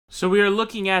So we are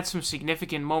looking at some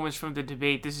significant moments from the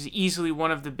debate. This is easily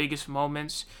one of the biggest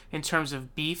moments in terms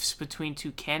of beefs between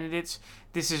two candidates.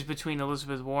 This is between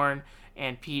Elizabeth Warren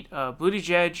and Pete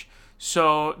Buttigieg.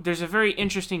 So there's a very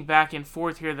interesting back and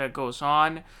forth here that goes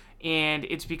on, and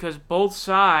it's because both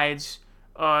sides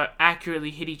accurately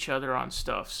hit each other on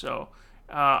stuff. So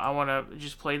I want to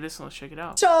just play this and let's check it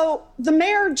out. So the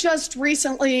mayor just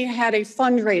recently had a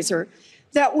fundraiser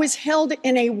that was held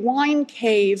in a wine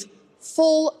cave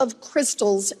full of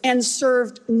crystals and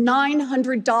served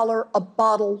 $900 a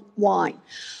bottle wine.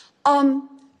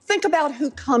 Think about who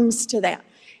comes to that.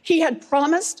 He had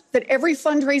promised that every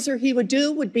fundraiser he would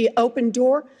do would be open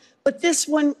door, but this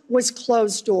one was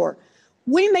closed door.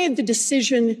 We made the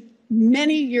decision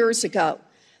many years ago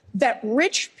that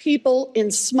rich people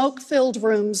in smoke-filled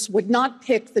rooms would not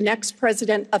pick the next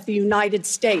president of the United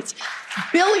States.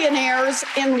 Billionaires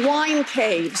in wine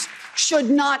caves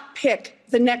should not pick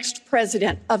the next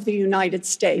president of the United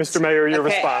States. Mr. Mayor, your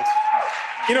response.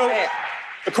 You know,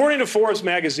 according to Forbes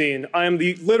magazine, I am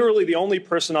literally the only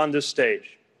person on this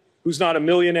stage who's not a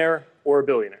millionaire or a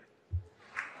billionaire.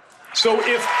 So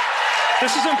if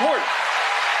this is important,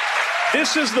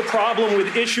 this is the problem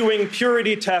with issuing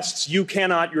purity tests you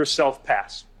cannot yourself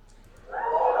pass.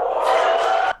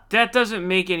 That doesn't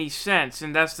make any sense,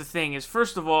 and that's the thing, is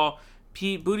first of all,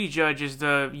 Pete Buttigieg is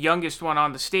the youngest one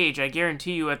on the stage. I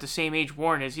guarantee you at the same age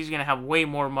Warren is, he's going to have way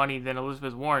more money than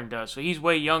Elizabeth Warren does. So he's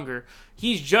way younger.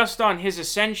 He's just on his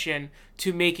ascension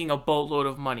to making a boatload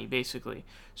of money, basically.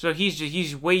 So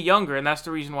he's way younger, and that's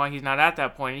the reason why he's not at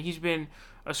that point. And he's been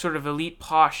a sort of elite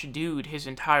posh dude his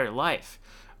entire life.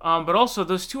 But also,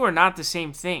 those two are not the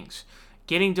same things.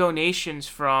 Getting donations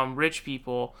from rich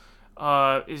people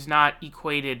is not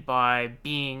equated by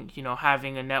being,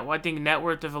 having a net. I think net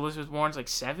worth of Elizabeth Warren's like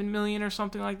 $7 million or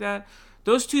something like that.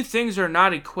 Those two things are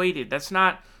not equated. That's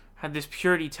not how this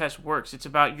purity test works. It's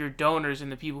about your donors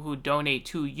and the people who donate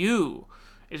to you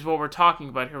is what we're talking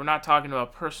about here. We're not talking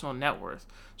about personal net worth.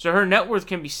 So her net worth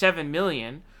can be $7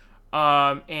 million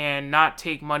and not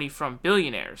take money from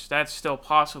billionaires. That's still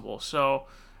possible. So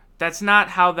that's not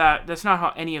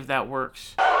how any of that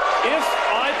works.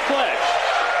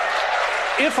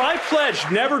 If I pledged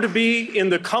never to be in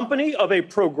the company of a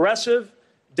progressive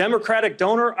Democratic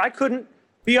donor, I couldn't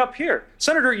be up here.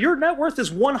 Senator, your net worth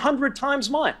is 100 times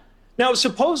mine. Now,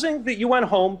 supposing that you went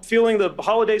home feeling the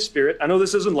holiday spirit, I know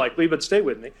this isn't likely, but stay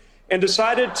with me, and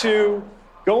decided to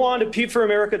go on to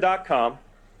PeteForAmerica.com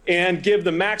and give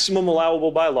the maximum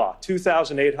allowable by law,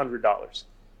 $2,800.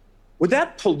 Would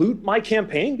that pollute my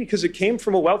campaign because it came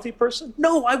from a wealthy person?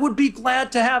 No, I would be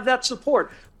glad to have that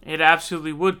support. It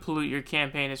absolutely would pollute your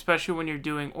campaign, especially when you're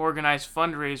doing organized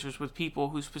fundraisers with people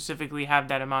who specifically have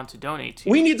that amount to donate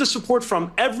to. We need the support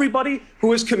from everybody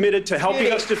who is committed to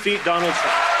helping us defeat Donald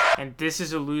Trump. And this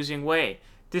is a losing way.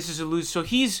 So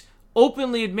he's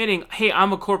openly admitting, hey,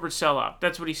 I'm a corporate sellout.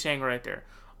 That's what he's saying right there.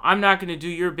 I'm not going to do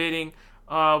your bidding.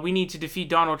 We need to defeat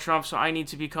Donald Trump, so I need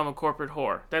to become a corporate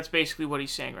whore. That's basically what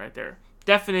he's saying right there.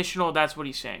 Definitional, that's what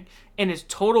he's saying. And it's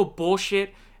total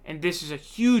bullshit. And this is a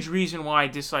huge reason why I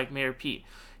dislike Mayor Pete.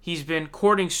 He's been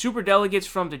courting superdelegates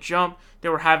from the jump. They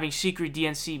were having secret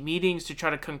DNC meetings to try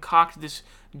to concoct this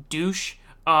douche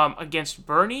against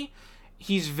Bernie.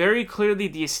 He's very clearly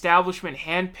the establishment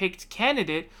handpicked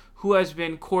candidate who has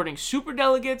been courting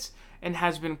superdelegates and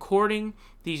has been courting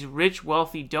these rich,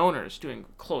 wealthy donors, doing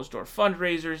closed-door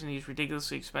fundraisers and these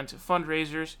ridiculously expensive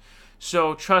fundraisers.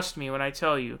 So trust me when I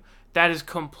tell you, that is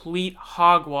complete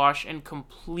hogwash and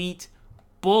complete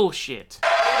bullshit.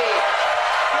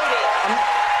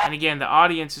 And again, the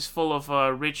audience is full of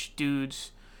rich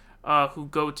dudes who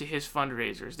go to his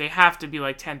fundraisers. They have to be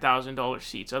like $10,000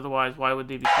 seats. Otherwise, why would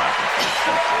they be clapping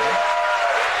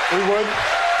for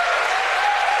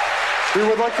We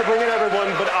would like to bring in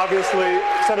everyone, but obviously,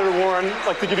 Senator Warren, I'd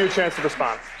like to give you a chance to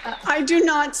respond. I do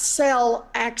not sell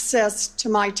access to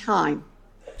my time.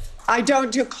 I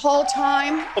don't do call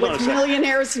time with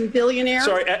millionaires and billionaires.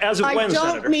 Sorry, as of when,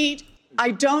 Senator?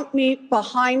 I don't meet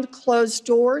behind closed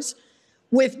doors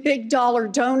with big dollar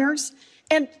donors.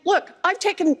 And look, I've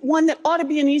taken one that ought to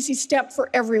be an easy step for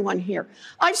everyone here.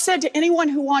 I've said to anyone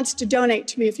who wants to donate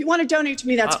to me, if you want to donate to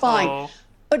me, that's fine.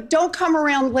 But don't come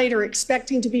around later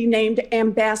expecting to be named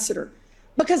ambassador,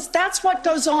 because that's what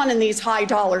goes on in these high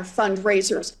dollar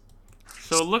fundraisers.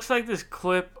 So it looks like this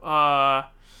clip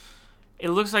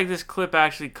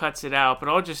actually cuts it out, but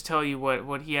I'll just tell you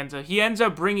what he ends up. He ends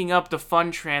up bringing up the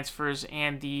fund transfers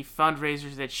and the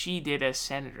fundraisers that she did as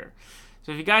senator.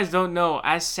 So if you guys don't know,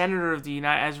 as senator of the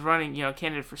as running,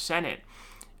 candidate for Senate,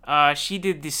 she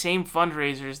did the same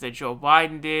fundraisers that Joe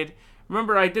Biden did.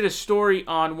 Remember, I did a story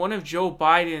on one of Joe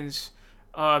Biden's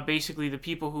basically the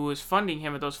people who was funding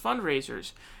him at those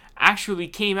fundraisers, actually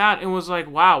came out and was like,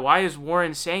 wow, why is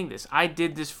Warren saying this? I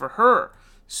did this for her.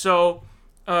 So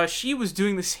she was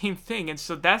doing the same thing. And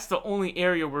so that's the only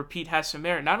area where Pete has some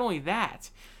merit. Not only that,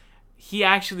 he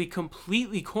actually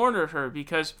completely cornered her,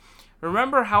 because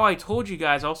remember how I told you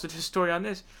guys, also this story on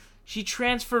this, she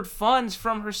transferred funds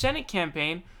from her Senate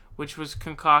campaign, which was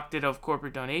concocted of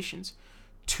corporate donations,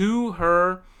 to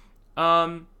her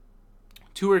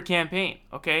campaign,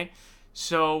 okay?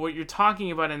 So what you're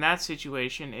talking about in that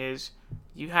situation is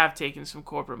you have taken some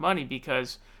corporate money,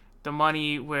 because the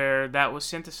money where that was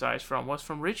synthesized from was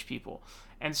from rich people.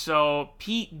 And so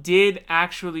Pete did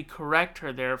actually correct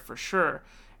her there for sure.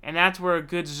 And that's where a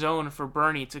good zone for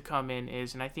Bernie to come in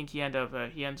is, and I think he ends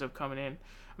up coming in.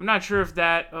 I'm not sure if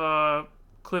that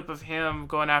clip of him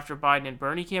going after Biden and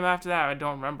Bernie came after that. I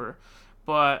don't remember.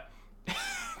 But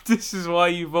this is why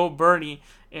you vote Bernie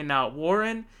and not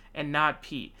Warren and not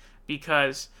Pete.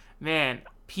 Because, man,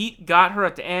 Pete got her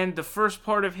at the end. The first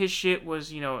part of his shit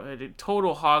was, a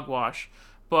total hogwash.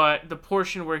 But the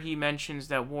portion where he mentions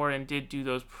that Warren did do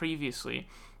those previously,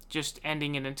 just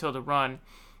ending it until the run,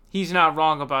 he's not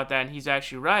wrong about that, and he's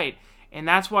actually right. And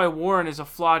that's why Warren is a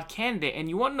flawed candidate. And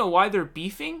you want to know why they're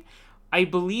beefing? I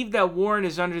believe that Warren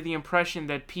is under the impression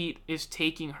that Pete is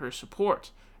taking her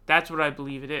support. That's what I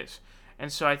believe it is.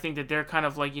 And so I think that they're kind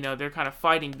of like, they're kind of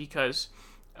fighting, because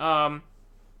I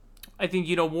think,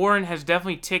 Warren has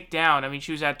definitely ticked down. I mean,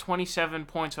 she was at 27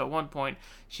 points at one point.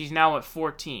 She's now at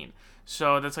 14.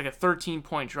 So that's like a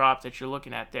 13-point drop that you're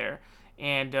looking at there.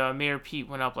 And Mayor Pete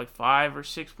went up like 5 or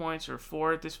 6 points or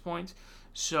 4 at this point.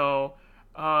 So,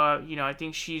 I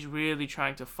think she's really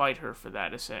trying to fight her for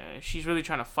that. She's really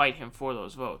trying to fight him for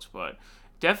those votes. But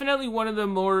definitely one of the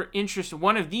most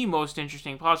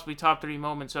interesting, possibly top 3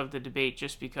 moments of the debate,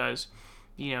 just because,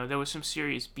 there was some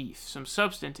serious beef, some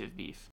substantive beef.